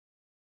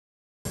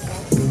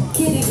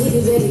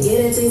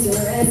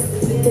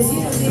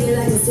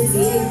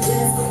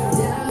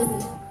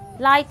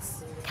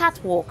Lights,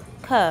 catwalk,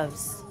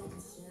 curves.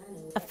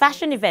 A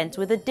fashion event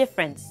with a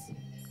difference,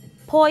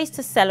 poised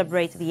to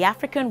celebrate the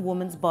African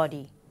woman's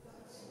body.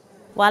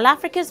 While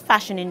Africa's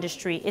fashion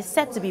industry is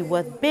said to be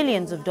worth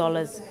billions of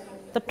dollars,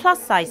 the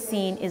plus-size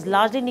scene is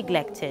largely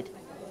neglected,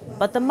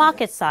 but the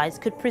market size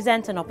could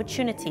present an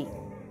opportunity.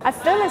 I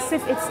feel as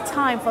if it's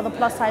time for the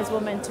plus-size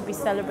women to be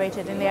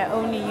celebrated in their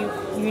own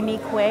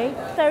unique way.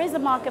 There is a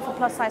market for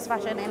plus-size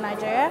fashion in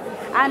Nigeria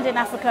and in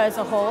Africa as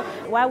a whole.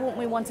 Why wouldn't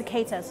we want to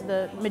cater to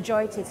the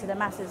majority, to the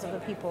masses of the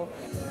people?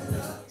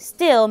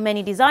 Still,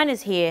 many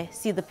designers here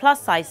see the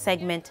plus-size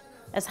segment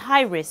as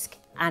high risk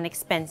and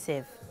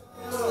expensive.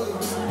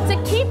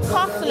 To keep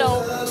costs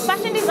low,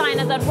 fashion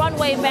designers at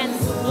runway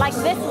events like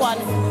this one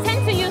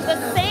tend to use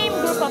the same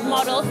group of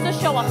models to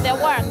show off their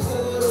work.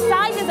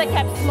 Sizes are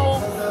kept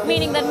small,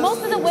 meaning that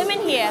most of the women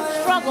here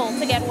struggle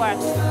to get work.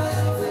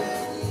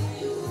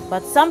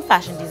 But some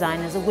fashion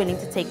designers are willing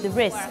to take the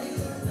risk.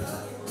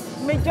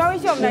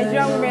 Majority of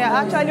Nigerian women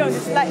are actually on the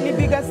slightly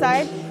bigger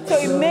side, so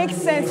it makes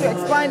sense to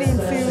expand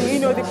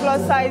into, the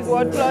plus size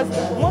world. Plus,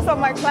 most of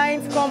my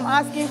clients come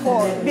asking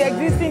for the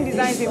existing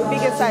designs in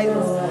bigger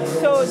sizes.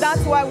 So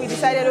that's why we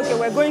decided, okay,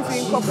 we're going to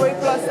incorporate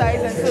plus size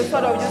and so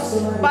sort of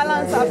just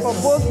balance out for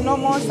both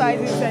normal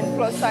sizes and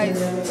plus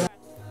size.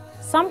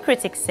 Some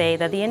critics say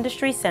that the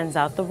industry sends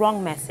out the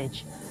wrong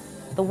message.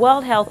 The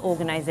World Health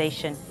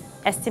Organization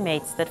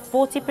estimates that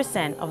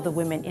 40% of the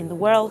women in the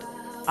world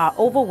are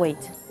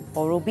overweight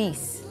or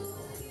obese.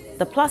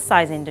 The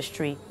plus-size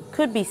industry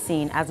could be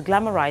seen as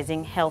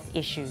glamorizing health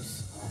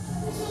issues.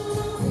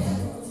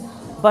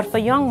 But for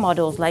young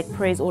models like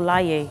Praise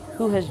Olaye,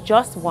 who has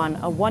just won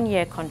a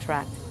one-year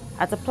contract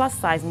at a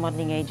plus-size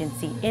modeling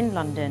agency in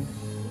London,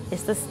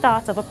 it's the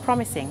start of a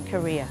promising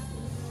career.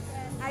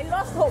 I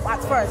lost hope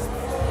at first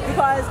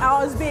because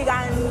I was big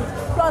and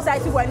plus size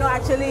people were not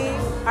actually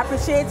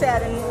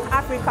appreciated in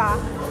Africa.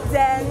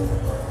 Then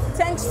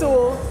thanks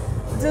to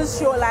this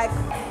show,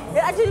 it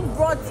actually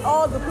brought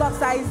all the plus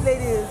size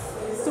ladies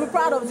to be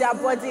proud of their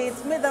body.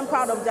 It made them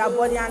proud of their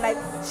body and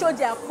show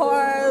their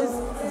curves.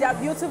 They are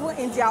beautiful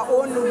in their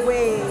own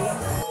way.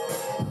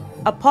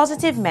 A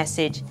positive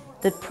message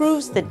that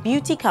proves that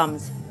beauty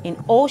comes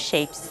in all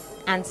shapes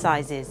and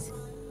sizes.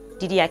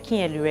 Didi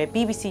Akinyelure,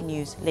 BBC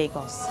News,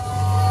 Lagos.